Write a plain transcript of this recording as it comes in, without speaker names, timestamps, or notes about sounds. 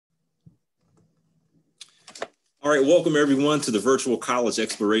All right, welcome everyone to the Virtual College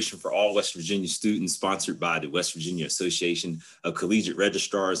Exploration for all West Virginia students, sponsored by the West Virginia Association of Collegiate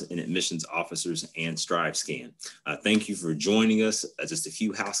Registrars and Admissions Officers and StriveScan. Thank you for joining us. Just a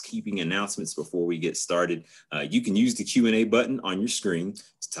few housekeeping announcements before we get started. You can use the Q&A button on your screen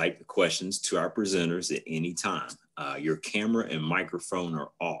to type the questions to our presenters at any time. Your camera and microphone are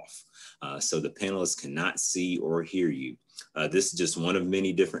off, so the panelists cannot see or hear you. This is just one of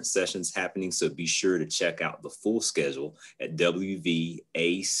many different sessions happening, so be sure to check out the full schedule at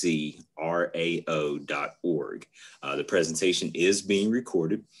WVACRAO.org. The presentation is being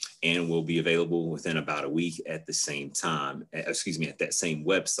recorded and will be available within about a week at the same time, at that same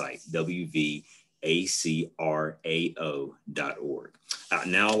website, WVACRAO.org.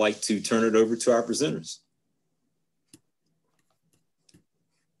 Now I'd like to turn it over to our presenters.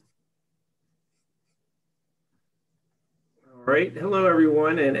 All right, hello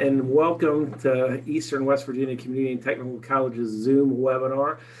everyone, and welcome to Eastern West Virginia Community and Technical College's Zoom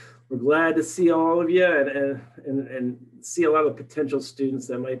webinar. We're glad to see all of you and see a lot of potential students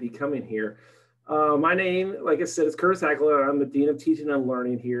that might be coming here. My name, like I said, is Curtis Hackler. I'm the Dean of Teaching and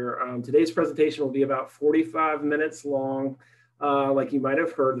Learning here. Today's presentation will be about 45 minutes long. Like you might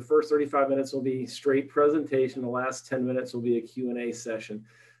have heard, the first 35 minutes will be straight presentation. The last 10 minutes will be a Q&A session.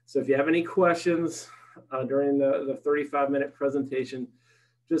 So if you have any questions, during the 35-minute presentation,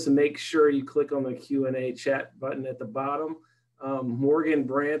 just make sure you click on the Q&A chat button at the bottom. Morgan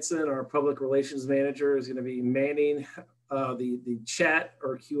Branson, our public relations manager, is going to be manning the chat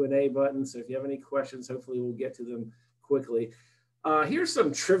or Q&A button. So if you have any questions, hopefully we'll get to them quickly. Here's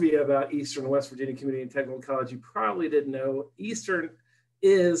some trivia about Eastern West Virginia Community and Technical College you probably didn't know. Eastern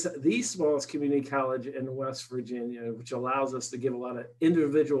is the smallest community college in West Virginia, which allows us to give a lot of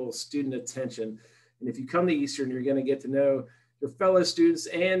individual student attention. And if you come to Eastern, you're going to get to know your fellow students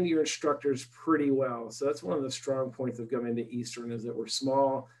and your instructors pretty well. So that's one of the strong points of coming to Eastern, is that we're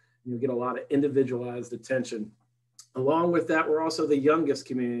small and you'll get a lot of individualized attention. Along with that, we're also the youngest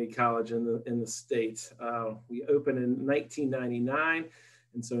community college in the state. We opened in 1999.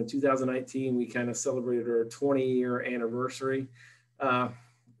 And so in 2019, we kind of celebrated our 20-year anniversary.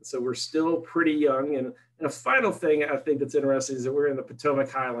 So we're still pretty young. And a final thing I think that's interesting is that we're in the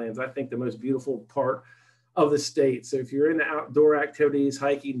Potomac Highlands. I think the most beautiful part of the state. So if you're into outdoor activities,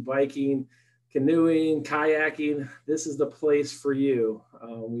 hiking, biking, canoeing, kayaking, this is the place for you.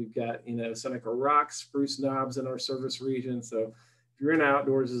 We've got, Seneca Rocks, Spruce Knobs in our service region. So if you're in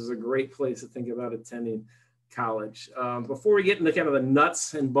outdoors, this is a great place to think about attending college. Before we get into kind of the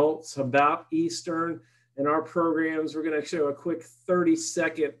nuts and bolts about Eastern and our programs, we're going to show a quick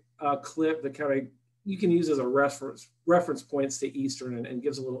 30-second clip that kind of you can use as a reference points to Eastern and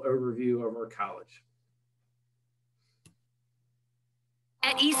gives a little overview of our college.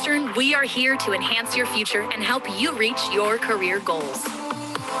 At Eastern, we are here to enhance your future and help you reach your career goals.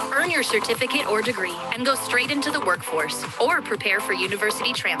 Earn your certificate or degree and go straight into the workforce or prepare for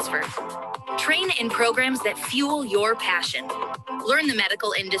university transfer. Train in programs that fuel your passion. Learn the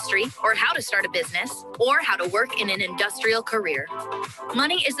medical industry or how to start a business or how to work in an industrial career.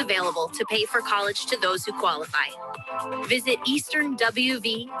 Money is available to pay for college to those who qualify. Visit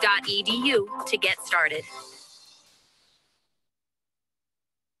easternwv.edu to get started.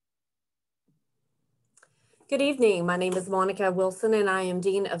 Good evening. My name is Monica Wilson, and I am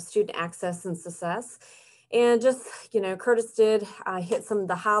Dean of Student Access and Success. And just, Curtis did hit some of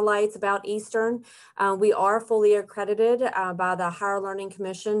the highlights about Eastern. We are fully accredited by the Higher Learning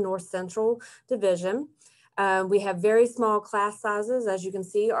Commission North Central Division. We have very small class sizes. As you can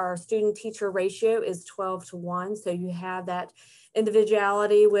see, our student-teacher ratio is 12:1. So you have that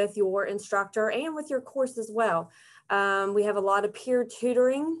individuality with your instructor and with your course as well. We have a lot of peer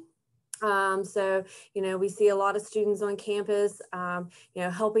tutoring. So, we see a lot of students on campus,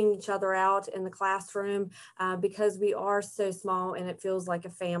 helping each other out in the classroom because we are so small and it feels like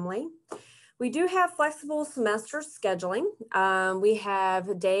a family. We do have flexible semester scheduling. We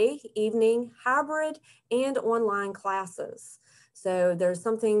have day, evening, hybrid, and online classes. So there's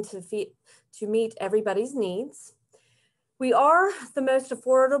something to meet everybody's needs. We are the most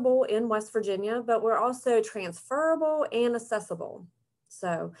affordable in West Virginia, but we're also transferable and accessible.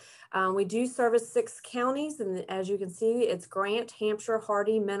 So we do service 6 counties, and as you can see, it's Grant, Hampshire,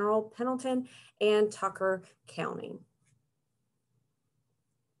 Hardy, Mineral, Pendleton, and Tucker County.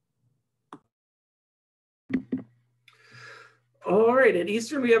 All right, at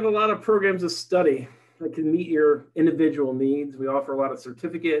Eastern, we have a lot of programs of study that can meet your individual needs. We offer a lot of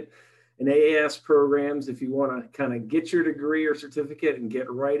certificate and AAS programs if you want to kind of get your degree or certificate and get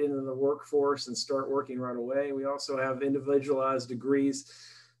right into the workforce and start working right away. We also have individualized degrees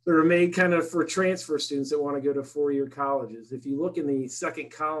that are made kind of for transfer students that want to go to four-year colleges. If you look in the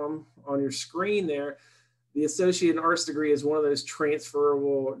second column on your screen there, the Associate in Arts degree is one of those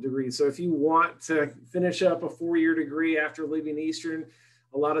transferable degrees. So if you want to finish up a four-year degree after leaving Eastern,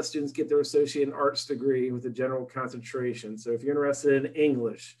 a lot of students get their Associate in Arts degree with a general concentration. So if you're interested in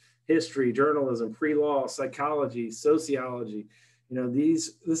English, history, journalism, pre-law, psychology, sociology,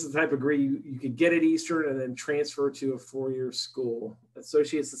 this is the type of degree you could get at Eastern and then transfer to a four-year school.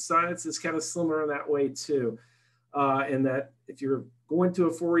 Associates in Science is kind of similar in that way too, in that if you're going to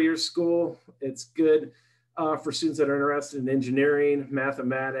a four-year school, it's good for students that are interested in engineering,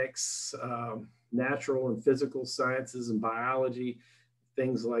 mathematics, natural and physical sciences, and biology,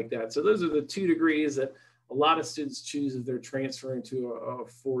 things like that. So those are the two degrees that a lot of students choose if they're transferring to a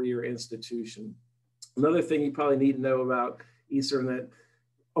four-year institution. Another thing you probably need to know about Eastern, that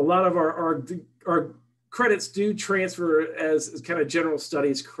a lot of our credits do transfer as kind of general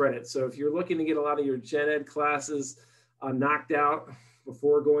studies credits. So if you're looking to get a lot of your gen ed classes knocked out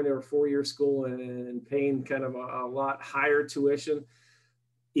before going to a four-year school and paying kind of a lot higher tuition,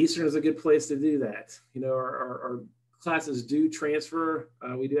 Eastern is a good place to do that. Our classes do transfer.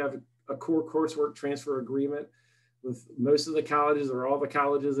 We do have a core coursework transfer agreement with most of the colleges or all the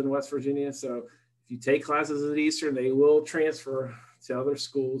colleges in West Virginia. So if you take classes at Eastern, they will transfer to other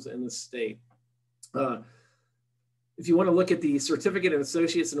schools in the state. If you want to look at the Certificate in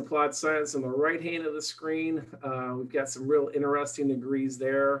Associates in Applied Science on the right hand of the screen, we've got some real interesting degrees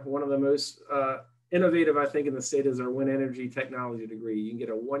there. One of the most innovative, I think, in the state is our Wind Energy Technology degree. You can get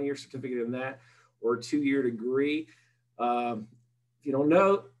a one-year certificate in that or a two-year degree. If you don't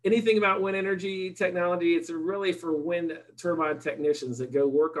know anything about wind energy technology, it's really for wind turbine technicians that go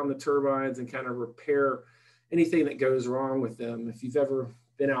work on the turbines and kind of repair anything that goes wrong with them. If you've ever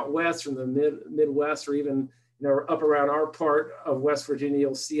been out west from the Midwest or even up around our part of West Virginia,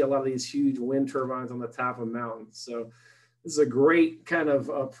 you'll see a lot of these huge wind turbines on the top of mountains. So this is a great kind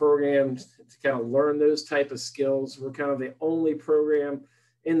of program to kind of learn those type of skills. We're kind of the only program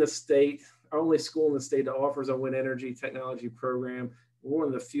in the state, our only school in the state that offers a wind energy technology program. We're one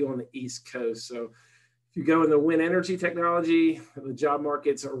of the few on the East Coast. So if you go in the wind energy technology, the job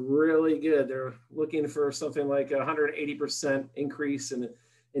markets are really good. They're looking for something like 180% increase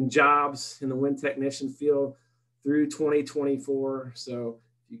in jobs in the wind technician field through 2024. So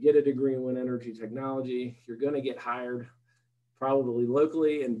if you get a degree in wind energy technology, you're going to get hired probably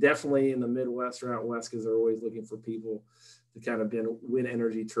locally and definitely in the Midwest or out west, because they're always looking for people to kind of be wind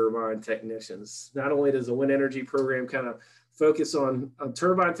energy turbine technicians. Not only does the wind energy program kind of focus on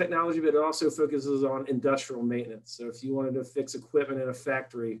turbine technology, but it also focuses on industrial maintenance. So if you wanted to fix equipment in a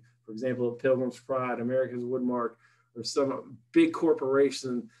factory, for example, at Pilgrim's Pride, America's Woodmark, or some big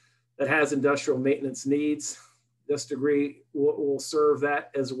corporation that has industrial maintenance needs, this degree will serve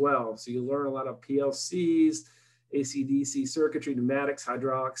that as well. So you learn a lot of PLCs, AC/DC circuitry, pneumatics,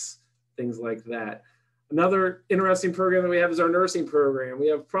 hydraulics, things like that. Another interesting program that we have is our nursing program. We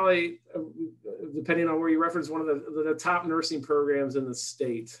have probably, depending on where you reference, one of the top nursing programs in the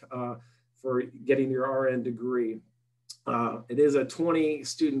state for getting your RN degree. It is a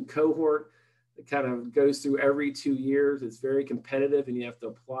 20-student cohort that kind of goes through every 2 years. It's very competitive and you have to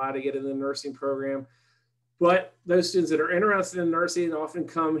apply to get in the nursing program. But those students that are interested in nursing often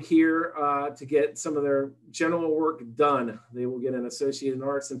come here to get some of their general work done. They will get an Associate in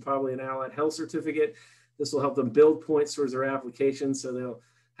Arts and probably an Allied Health certificate. This will help them build points towards their application, so they'll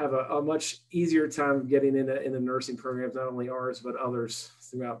have a much easier time getting into nursing programs, not only ours, but others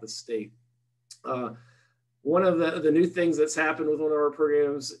throughout the state. One of the new things that's happened with one of our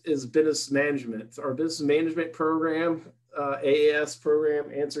programs is business management. Our business management program, AAS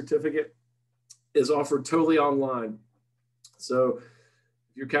program and certificate, is offered totally online. So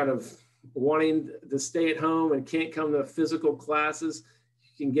if you're kind of wanting to stay at home and can't come to physical classes,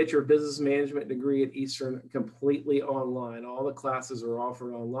 you can get your business management degree at Eastern completely online. All the classes are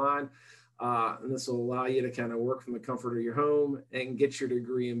offered online. And this will allow you to kind of work from the comfort of your home and get your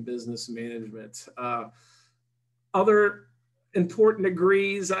degree in business management. Other important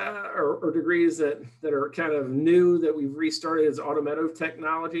degrees or degrees that are kind of new that we've restarted is automotive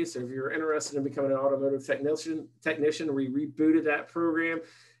technology. So if you're interested in becoming an automotive technician, we rebooted that program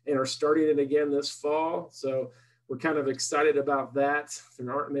and are starting it again this fall. So we're kind of excited about that.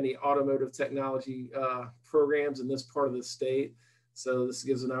 There aren't many automotive technology programs in this part of the state. So this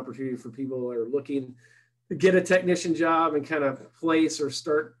gives an opportunity for people who are looking to get a technician job and kind of place or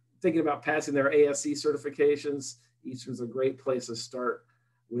start thinking about passing their ASE certifications. Eastern's a great place to start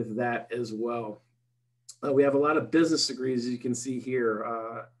with that as well. We have a lot of business degrees, as you can see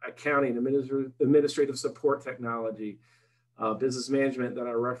here, accounting, administrative support technology, business management that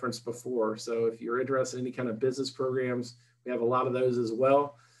I referenced before. So if you're interested in any kind of business programs, we have a lot of those as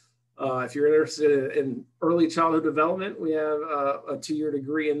well. If you're interested in early childhood development, we have a 2-year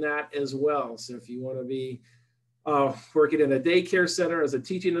degree in that as well. So if you want to be working in a daycare center as a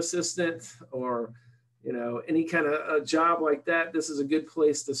teaching assistant, or any kind of a job like that, this is a good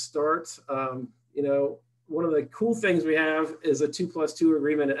place to start. One of the cool things we have is a 2+2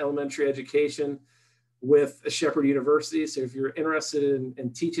 agreement in elementary education with Shepherd University. So if you're interested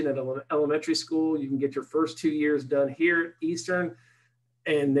in teaching at an elementary school, you can get your first 2 years done here at Eastern,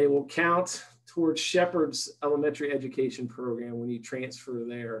 and they will count towards Shepherd's elementary education program when you transfer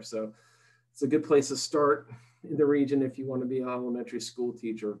there. So it's a good place to start in the region if you want to be an elementary school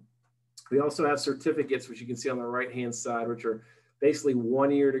teacher. We also have certificates, which you can see on the right-hand side, which are basically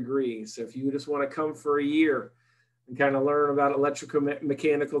 1-year degrees. So if you just want to come for a year and kind of learn about electrical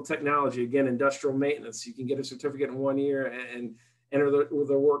mechanical technology, again, industrial maintenance, you can get a certificate in 1 year and enter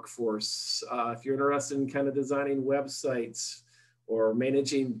the workforce. If you're interested in kind of designing websites or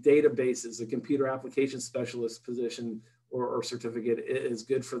managing databases, a computer application specialist position or certificate is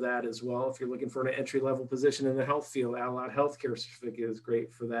good for that as well. If you're looking for an entry-level position in the health field, Allied Healthcare certificate is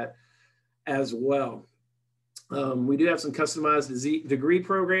great for that as well. We do have some customized degree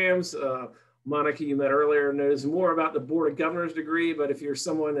programs. Monica, you met earlier, knows more about the Board of Governors degree, but if you're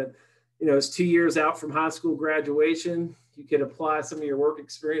someone that is 2 years out from high school graduation, you can apply some of your work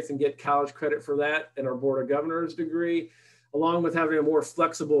experience and get college credit for that in our Board of Governors degree, along with having a more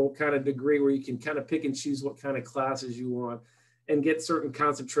flexible kind of degree where you can kind of pick and choose what kind of classes you want and get certain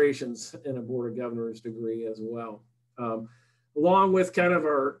concentrations in a Board of Governors degree as well. Along with kind of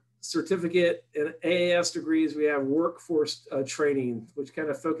our certificate and AAS degrees, we have workforce training, which kind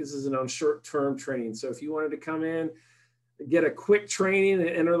of focuses in on short-term training. So if you wanted to come in, get a quick training and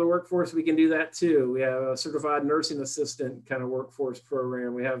enter the workforce, we can do that too. We have a certified nursing assistant kind of workforce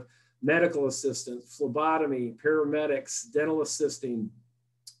program. We have medical assistants, phlebotomy, paramedics, dental assisting,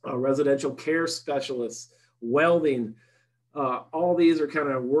 residential care specialists, welding. All these are kind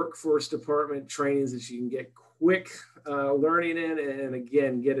of workforce department trainings that you can get quick learning in, and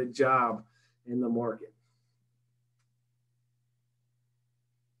again, get a job in the market.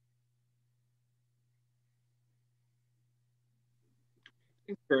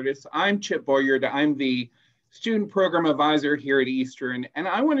 Thanks, Curtis. I'm Chip Boyard. I'm the student program advisor here at Eastern, and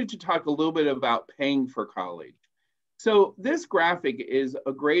I wanted to talk a little bit about paying for college. So this graphic is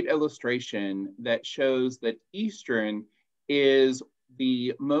a great illustration that shows that Eastern is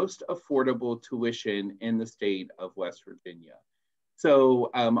the most affordable tuition in the state of West Virginia. So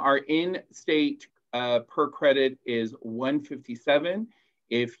our in-state per credit is $157.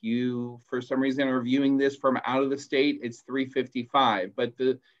 If you, for some reason, are viewing this from out of the state, it's $355. But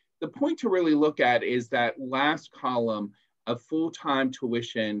the point to really look at is that last column of full-time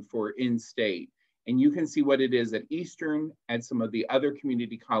tuition for in-state. And you can see what it is at Eastern and some of the other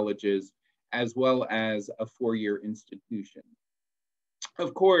community colleges, as well as a 4-year institution.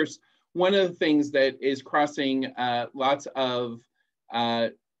 Of course, one of the things that is crossing lots of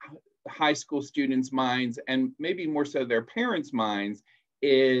high school students' minds, and maybe more so their parents' minds,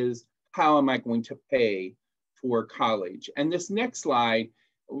 is how am I going to pay for college? And this next slide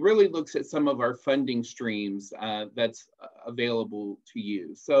really looks at some of our funding streams that's available to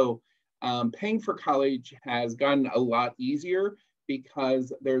you. So paying for college has gotten a lot easier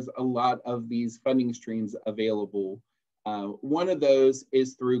because there's a lot of these funding streams available. One of those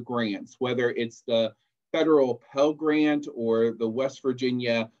is through grants, whether it's the federal Pell Grant or the West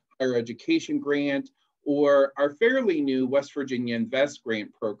Virginia Higher Education Grant, or our fairly new West Virginia Invest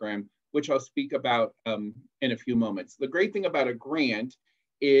Grant program, which I'll speak about in a few moments. The great thing about a grant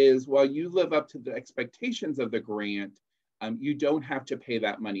is while you live up to the expectations of the grant, you don't have to pay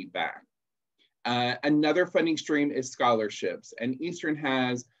that money back. Another funding stream is scholarships, and Eastern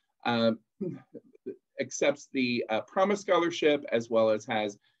has accepts the Promise Scholarship as well as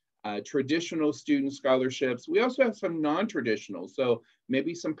has traditional student scholarships. We also have some non-traditional. So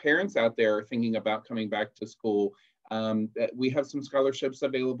maybe some parents out there are thinking about coming back to school. We have some scholarships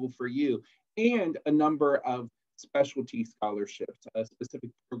available for you, and a number of specialty scholarships, a specific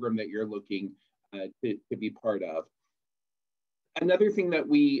program that you're looking to be part of. Another thing that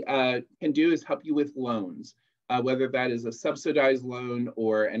we can do is help you with loans, whether that is a subsidized loan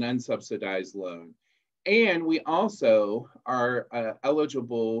or an unsubsidized loan. And we also are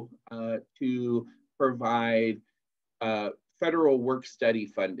eligible to provide federal work study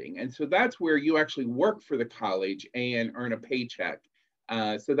funding. And so that's where you actually work for the college and earn a paycheck.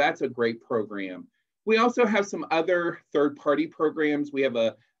 So that's a great program. We also have some other third-party programs. We have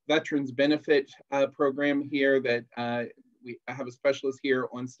a veterans benefit program here that I have a specialist here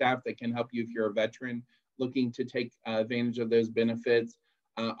on staff that can help you if you're a veteran looking to take advantage of those benefits.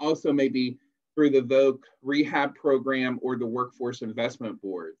 Also maybe through the VOC rehab program or the workforce investment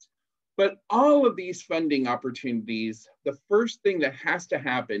boards. But all of these funding opportunities, the first thing that has to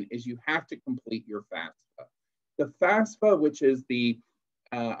happen is you have to complete your FAFSA. The FAFSA, which is the,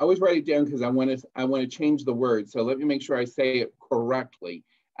 I always write it down because I want to change the word. So let me make sure I say it correctly.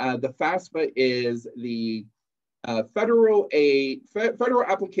 The FAFSA is the federal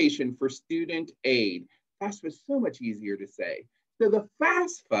application for student aid. FAFSA is so much easier to say. So the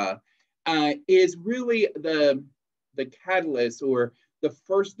FAFSA is really the catalyst or the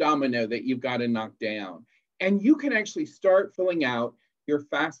first domino that you've got to knock down. And you can actually start filling out your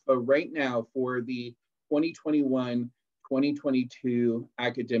FAFSA right now for the 2021-2022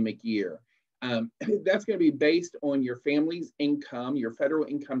 academic year. That's going to be based on your family's income, your federal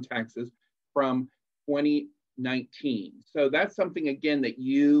income taxes from 2019. So that's something, again, that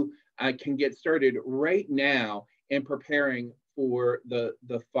you can get started right now in preparing for the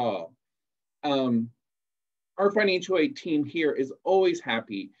fall. Our financial aid team here is always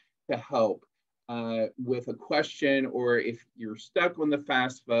happy to help with a question, or if you're stuck on the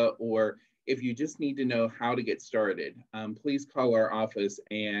FAFSA, or if you just need to know how to get started. Please call our office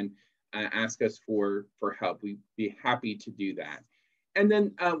and ask us for help. We'd be happy to do that. And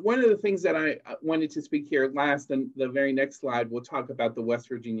then one of the things that I wanted to speak here last, and the very next slide, we'll talk about the West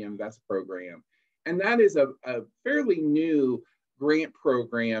Virginia Invest program. And that is a fairly new grant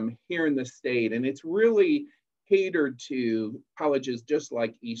program here in the state. And it's really catered to colleges just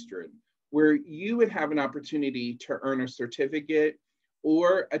like Eastern, where you would have an opportunity to earn a certificate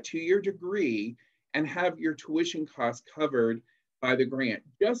or a 2-year degree and have your tuition costs covered by the grant,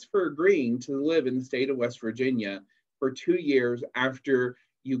 just for agreeing to live in the state of West Virginia for 2 years after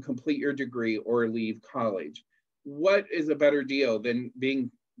you complete your degree or leave college. What is a better deal than being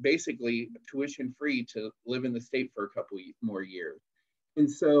basically tuition free to live in the state for a couple more years? And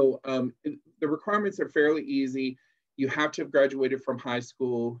so the requirements are fairly easy. You have to have graduated from high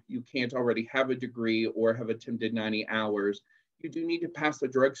school. You can't already have a degree or have attempted 90 hours. You do need to pass a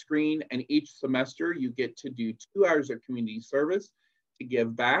drug screen, and each semester you get to do 2 hours of community service to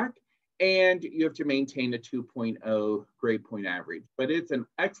give back, and you have to maintain a 2.0 grade point average. But it's an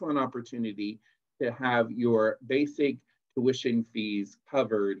excellent opportunity to have your basic tuition fees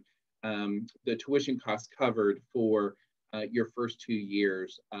covered, the tuition costs covered for your first 2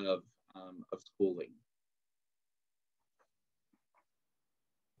 years of schooling.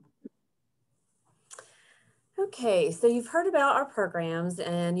 Okay, so you've heard about our programs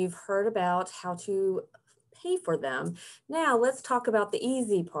and you've heard about how to pay for them. Now let's talk about the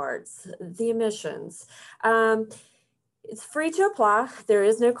easy parts, the admissions. It's free to apply. There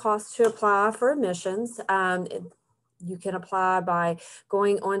is no cost to apply for admissions. You can apply by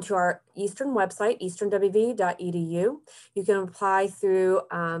going onto our Eastern website, easternwv.edu. You can apply through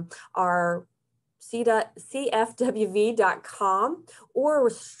our cfwv.com or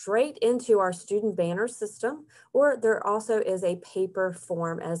straight into our student banner system, or there also is a paper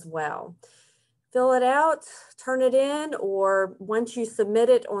form as well. Fill it out, turn it in, or once you submit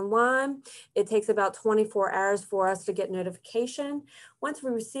it online, it takes about 24 hours for us to get notification. Once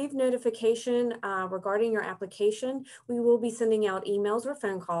we receive notification regarding your application, we will be sending out emails or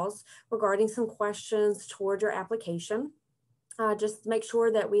phone calls regarding some questions toward your application. Just make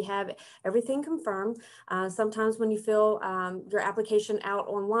sure that we have everything confirmed. Sometimes when you fill your application out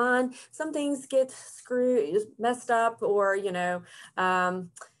online, some things get messed up, or you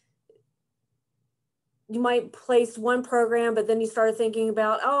might place one program, but then you started thinking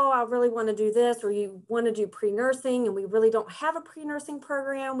about, oh, I really want to do this, or you want to do pre-nursing, and we really don't have a pre-nursing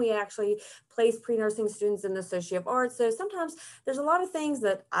program. We actually place pre-nursing students in the Associate of Arts. So sometimes there's a lot of things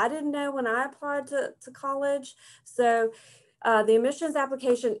that I didn't know when I applied to college. So the admissions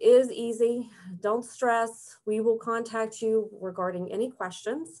application is easy. Don't stress. We will contact you regarding any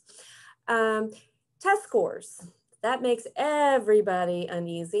questions. Test scores. That makes everybody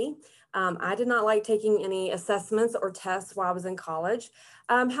uneasy. I did not like taking any assessments or tests while I was in college.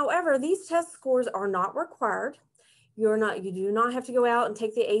 However, these test scores are not required. You do not have to go out and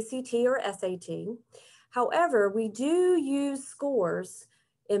take the ACT or SAT. However, we do use scores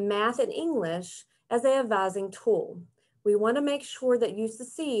in math and English as an advising tool. We want to make sure that you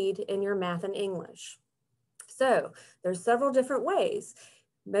succeed in your math and English. So there's several different ways.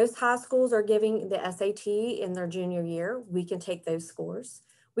 Most high schools are giving the SAT in their junior year. We can take those scores.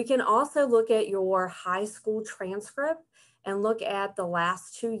 We can also look at your high school transcript and look at the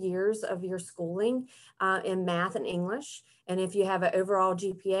last 2 years of your schooling in math and English. And if you have an overall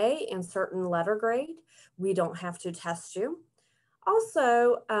GPA and certain letter grade, we don't have to test you.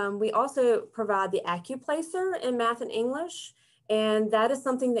 Also, we also provide the AccuPlacer in math and English, and that is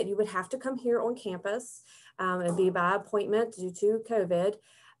something that you would have to come here on campus. It'd be by appointment due to COVID.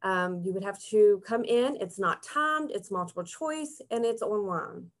 You would have to come in. It's not timed, it's multiple choice, and it's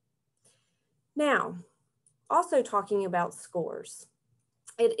online. Now, also talking about scores.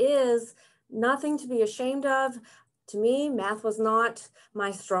 It is nothing to be ashamed of. To me, math was not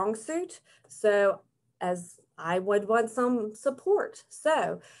my strong suit, so as I would want some support.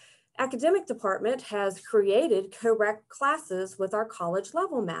 So academic department has created correct classes with our college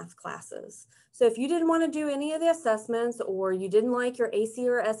level math classes. So if you didn't want to do any of the assessments, or you didn't like your AC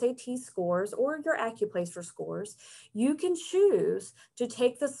or SAT scores or your AccuPlacer scores, you can choose to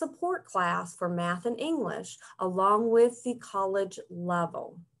take the support class for math and English along with the college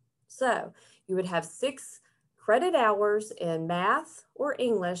level. So you would have 6 credit hours in math or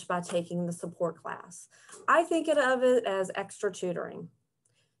English by taking the support class. I think of it as extra tutoring.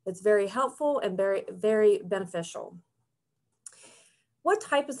 It's very helpful and very, very beneficial. What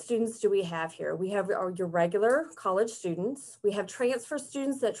type of students do we have here? We have your regular college students. We have transfer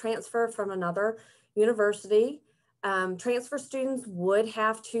students that transfer from another university. Transfer students would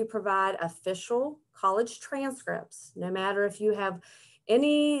have to provide official college transcripts, no matter if you have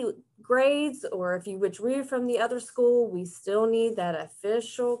any grades or if you withdrew from the other school. We still need that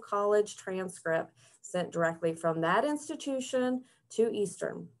official college transcript sent directly from that institution to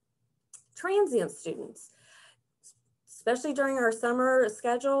Eastern. Transient students, especially during our summer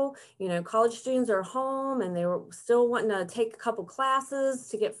schedule, you know, college students are home and they were still wanting to take a couple classes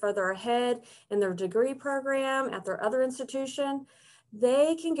to get further ahead in their degree program at their other institution.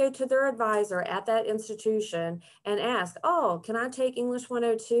 They can go to their advisor at that institution and ask, oh, can I take English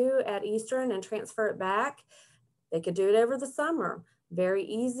 102 at Eastern and transfer it back? They could do it over the summer. Very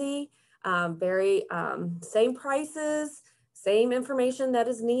easy, same prices, same information that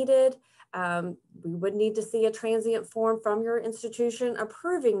is needed. We would need to see a transient form from your institution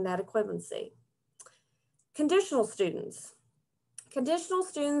approving that equivalency. Conditional students. Conditional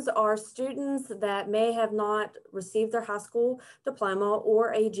students are students that may have not received their high school diploma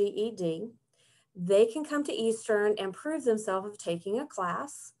or a GED. They can come to Eastern and prove themselves of taking a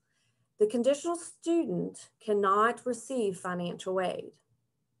class. The conditional student cannot receive financial aid.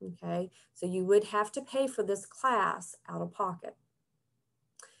 Okay, so you would have to pay for this class out of pocket.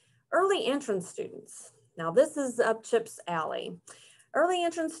 Early entrance students. Now this is up Chip's alley. Early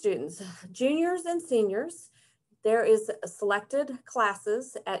entrance students, juniors and seniors, there is selected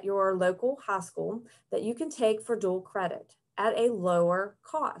classes at your local high school that you can take for dual credit at a lower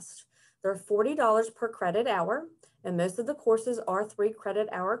cost. They're $40 per credit hour, and most of the courses are 3 credit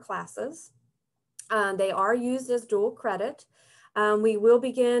hour classes. They are used as dual credit. We will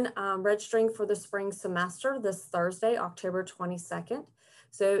begin registering for the spring semester this Thursday, October 22nd.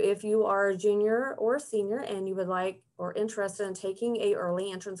 So if you are a junior or a senior and you would like or interested in taking an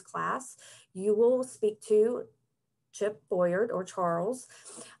early entrance class, you will speak to Chip Boyard or Charles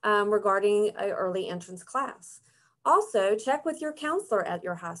regarding an early entrance class. Also, check with your counselor at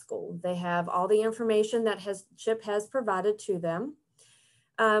your high school. They have all the information that Chip has provided to them.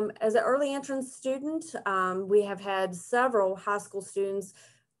 As an early entrance student, we have had several high school students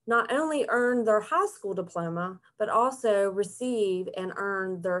not only earn their high school diploma, but also receive and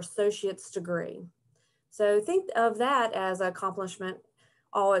earn their associate's degree. So think of that as an accomplishment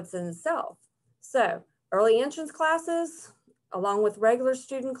all it's in itself. So early entrance classes, along with regular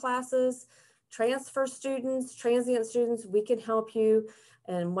student classes, transfer students, transient students, we can help you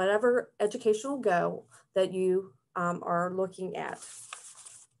in whatever educational goal that you are looking at.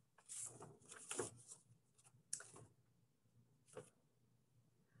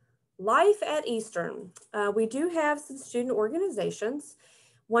 Life at Eastern. We do have some student organizations.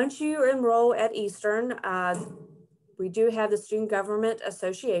 Once you enroll at Eastern, we do have the Student Government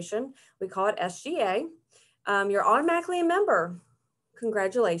Association. We call it SGA. You're automatically a member.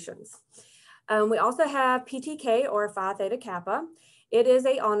 Congratulations. We also have PTK or Phi Theta Kappa. It is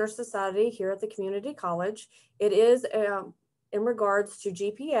an honor society here at the community college. It is in regards to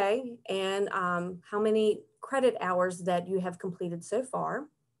GPA and how many credit hours that you have completed so far.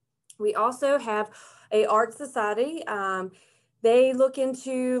 We also have a art society. They look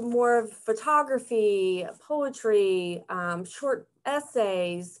into more of photography, poetry, short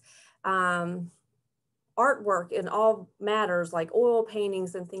essays, artwork in all matters like oil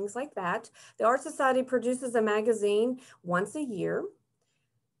paintings and things like that. The Art Society produces a magazine once a year.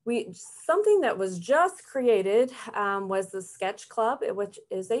 Something that was just created was the Sketch Club, which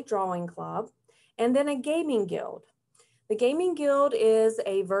is a drawing club, and then a gaming guild. The Gaming Guild is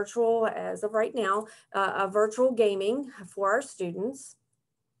a virtual, as of right now, a virtual gaming for our students.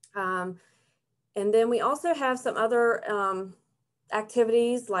 And then we also have some other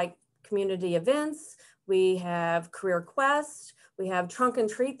activities like community events. We have Career Quest. We have Trunk and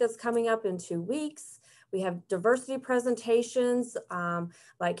Treat that's coming up in 2 weeks. We have diversity presentations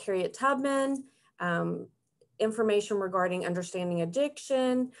like Harriet Tubman, information regarding understanding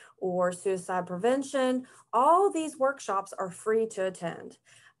addiction or suicide prevention. All these workshops are free to attend,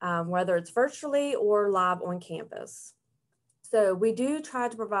 whether it's virtually or live on campus. So we do try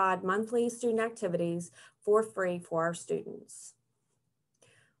to provide monthly student activities for free for our students.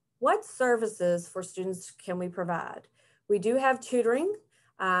 What services for students can we provide? We do have tutoring.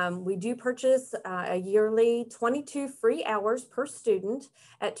 We do purchase a yearly 22 free hours per student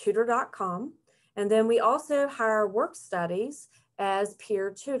at tutor.com. And then we also hire work studies as peer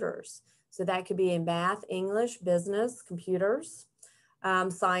tutors. So that could be in math, English, business, computers,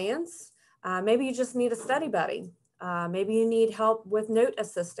 science. Maybe you just need a study buddy. Maybe you need help with note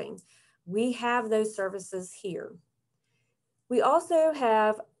assisting. We have those services here. We also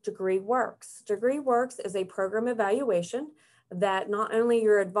have Degree Works. Degree Works is a program evaluation that not only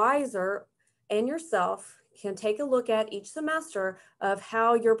your advisor and yourself can take a look at each semester of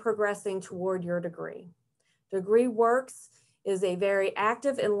how you're progressing toward your degree. Degree Works is a very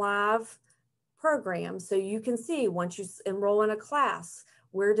active and live program, so you can see once you enroll in a class,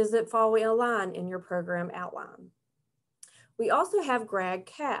 where does it fall in line in your program outline. We also have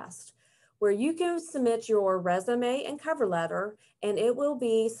GradCast, where you can submit your resume and cover letter, and it will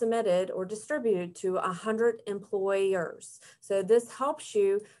be submitted or distributed to 100 employers. So this helps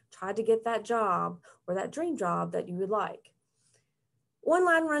you try to get that job or that dream job that you would like.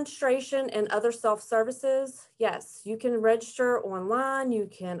 Online registration and other self-services. Yes, you can register online, you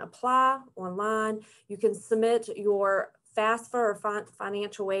can apply online, you can submit your FAFSA or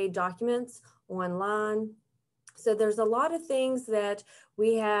financial aid documents online. So there's a lot of things that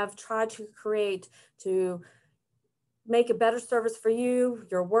we have tried to create to make a better service for you.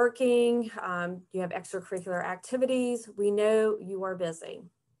 You're working, you have extracurricular activities. We know you are busy.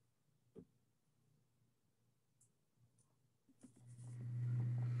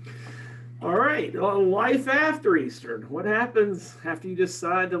 All right, well, life after Eastern. What happens after you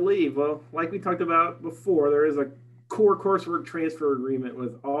decide to leave? Well, like we talked about before, there is a core coursework transfer agreement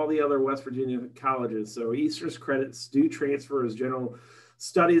with all the other West Virginia colleges. So Eastern's credits do transfer as general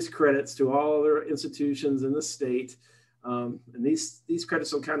studies credits to all other institutions in the state. And these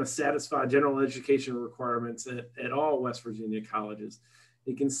credits will kind of satisfy general education requirements at all West Virginia colleges.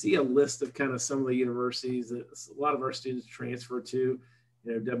 You can see a list of kind of some of the universities that a lot of our students transfer to.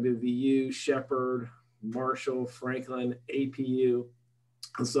 You know, WVU, Shepherd, Marshall, Franklin, APU,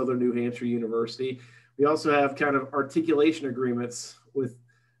 and Southern New Hampshire University. We also have kind of articulation agreements with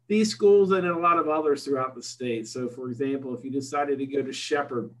these schools and a lot of others throughout the state. So for example, if you decided to go to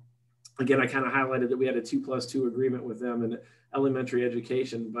Shepherd, again, I kind of highlighted that we had a 2+2 agreement with them in elementary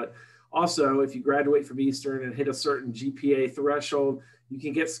education, but also if you graduate from Eastern and hit a certain GPA threshold, you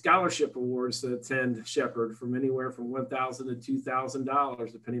can get scholarship awards to attend Shepherd from anywhere from $1,000 to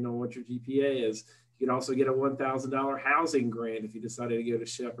 $2,000, depending on what your GPA is. You can also get a $1,000 housing grant if you decided to go to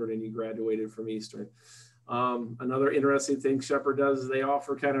Shepherd and you graduated from Eastern. Another interesting thing Shepherd does is they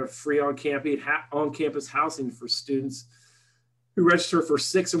offer kind of free on-campus housing for students who register for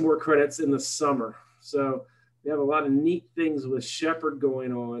 6 or more credits in the summer. So we have a lot of neat things with Shepherd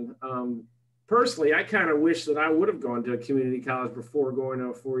going on. Personally, I kind of wish that I would have gone to a community college before going to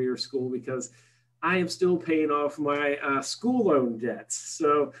a 4-year school because I am still paying off my school loan debts.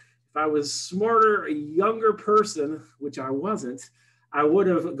 So if I was smarter, a younger person, which I wasn't, I would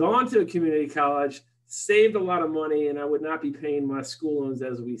have gone to a community college, saved a lot of money, and I would not be paying my school loans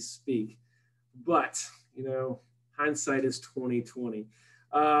as we speak. But, you know, hindsight is 20/20.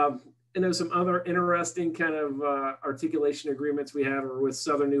 And there's some other interesting kind of articulation agreements we have are with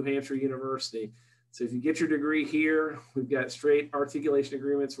Southern New Hampshire University. So if you get your degree here, we've got straight articulation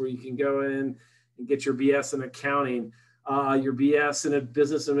agreements where you can go in and get your BS in accounting, your BS in a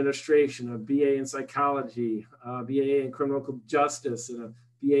business administration, a BA in psychology, BA in criminal justice, and a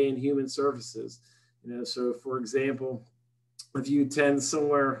BA in human services. You know, so for example, if you attend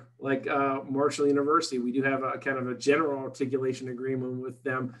somewhere like Marshall University, we do have a kind of a general articulation agreement with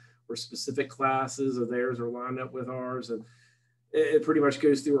them where specific classes of theirs are lined up with ours. And it pretty much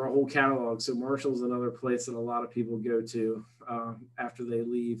goes through our whole catalog. So Marshall's another place that a lot of people go to after they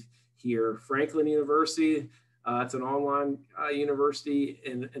leave here. Franklin University, It's an online university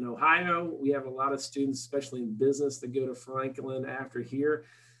in Ohio. We have a lot of students, especially in business, that go to Franklin after here.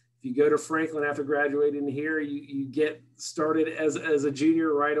 If you go to Franklin after graduating here, you get started as a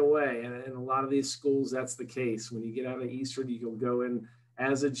junior right away. And in a lot of these schools, that's the case. When you get out of Eastern, you can go in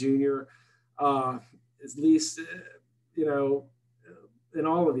as a junior, at least, in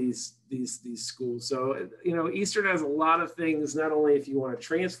all of these schools. So, Eastern has a lot of things, not only if you want to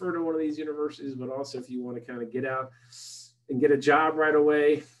transfer to one of these universities, but also if you want to kind of get out and get a job right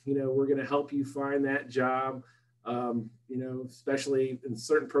away. We're going to help you find that job. Especially in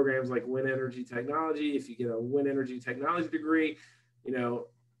certain programs like wind energy technology. If you get a wind energy technology degree,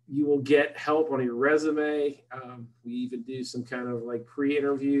 you will get help on your resume. We even do some kind of like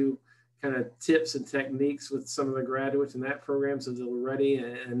pre-interview kind of tips and techniques with some of the graduates in that program, so they're ready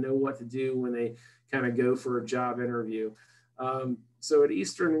and know what to do when they kind of go for a job interview. So at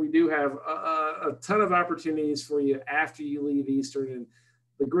Eastern, we do have a ton of opportunities for you after you leave Eastern. And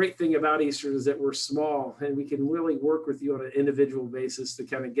the great thing about Eastern is that we're small and we can really work with you on an individual basis to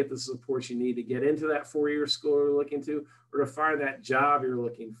kind of get the support you need to get into that four-year school you're looking to, or to find that job you're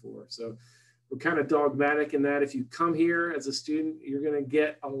looking for. So we're kind of dogmatic in that if you come here as a student, you're going to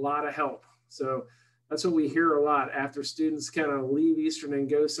get a lot of help. So that's what we hear a lot after students kind of leave Eastern and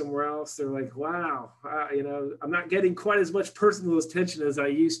go somewhere else. They're like, wow, I'm not getting quite as much personal attention as I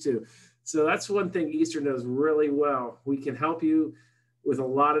used to. So that's one thing Eastern does really well. We can help you with a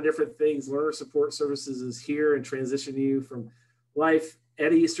lot of different things. Learner Support Services is here and transition you from life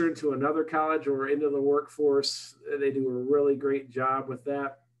at Eastern to another college or into the workforce. They do a really great job with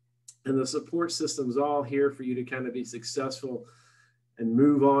that. And the support system's all here for you to kind of be successful and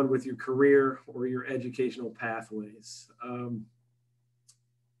move on with your career or your educational pathways.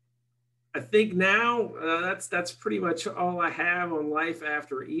 I think now that's pretty much all I have on life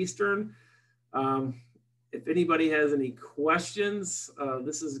after Eastern. If anybody has any questions,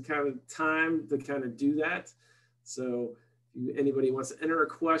 this is kind of time to kind of do that. So if anybody wants to enter a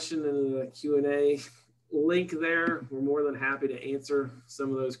question in the Q&A link there, we're more than happy to answer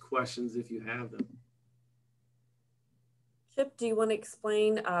some of those questions if you have them. Chip, do you want to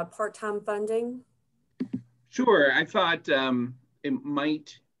explain part-time funding? Sure. I thought it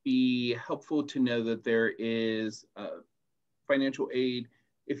might be helpful to know that there is financial aid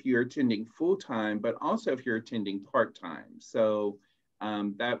if you're attending full-time, but also if you're attending part-time. So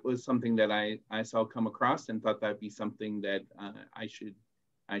that was something that I saw come across and thought that'd be something that I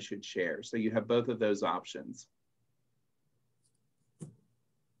should share. So you have both of those options.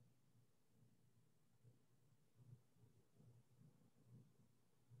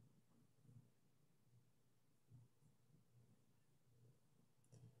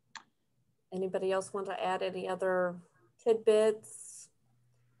 Anybody else want to add any other tidbits?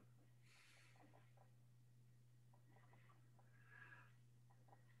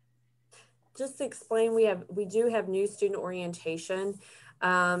 Just to explain, we do have new student orientation,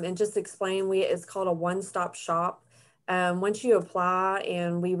 and just to explain, it's called a one-stop shop. Once you apply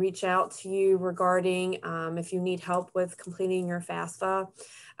and we reach out to you regarding if you need help with completing your FAFSA,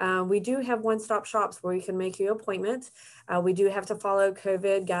 we do have one-stop shops where we can make you an appointment. We do have to follow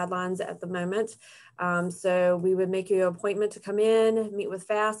COVID guidelines at the moment. So we would make you an appointment to come in, meet with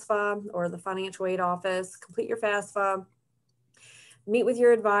FAFSA or the financial aid office, complete your FAFSA, meet with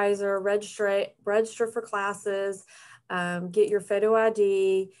your advisor, register for classes, get your photo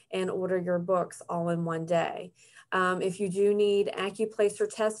ID, and order your books all in one day. If you do need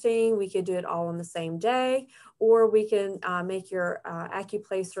acuplacer testing, we could do it all on the same day, or we can make your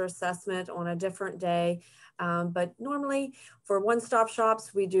acuplacer assessment on a different day. But normally for one-stop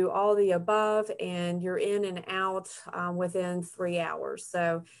shops, we do all the above and you're in and out within 3 hours.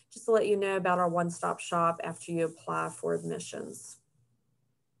 So just to let you know about our one-stop shop after you apply for admissions.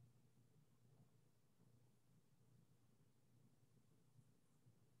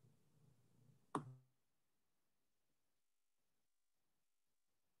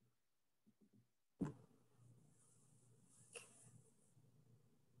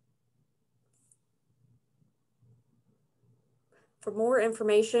 For more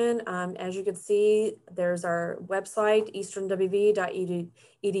information, as you can see, there's our website,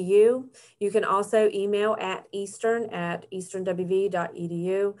 easternwv.edu. You can also email at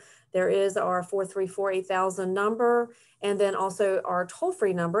eastern@easternwv.edu. There is our 434-8000 number, and then also our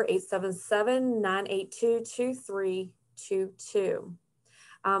toll-free number, 877-982-2322.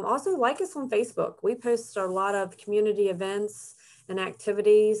 Also, like us on Facebook. We post a lot of community events and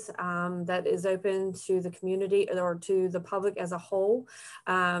activities that is open to the community or to the public as a whole.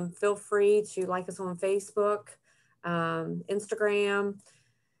 Feel free to like us on Facebook, Instagram.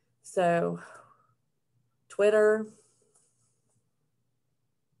 So Twitter.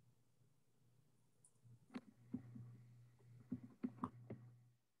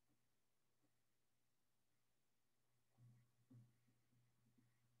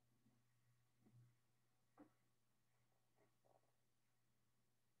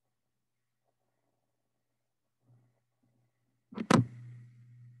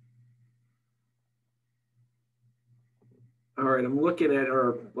 All right, I'm looking at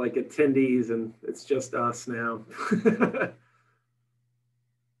our like attendees and it's just us now.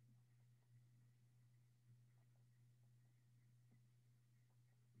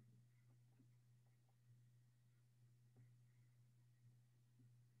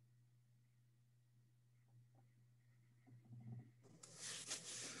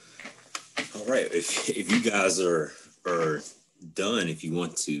 All right, if you guys are done, if you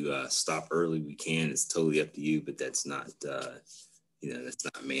want to stop early, we can. It's totally up to you, but that's not that's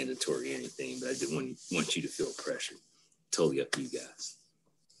not mandatory or anything. But I did want you to feel pressure. Totally up to you guys.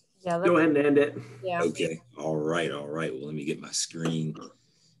 Yeah, Go ahead and end it. Yeah. Okay. All right. Well, let me get my screen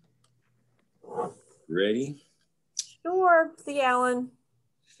ready. Sure. See you, Alan.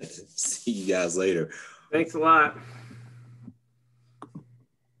 See you guys later. Thanks a lot.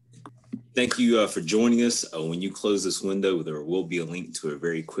 Thank you for joining us. When you close this window, there will be a link to a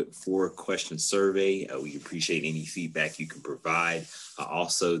very quick 4-question survey. We appreciate any feedback you can provide.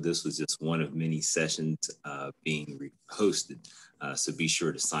 Also, this was just one of many sessions being hosted. So be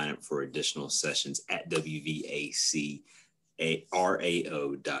sure to sign up for additional sessions at WVACRAO.org.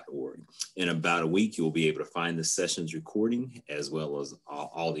 In about a week, you'll be able to find the sessions recording as well as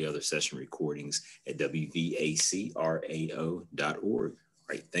all the other session recordings at WVACRAO.org. All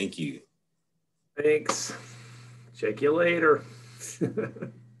right, thank you. Thanks. Check you later.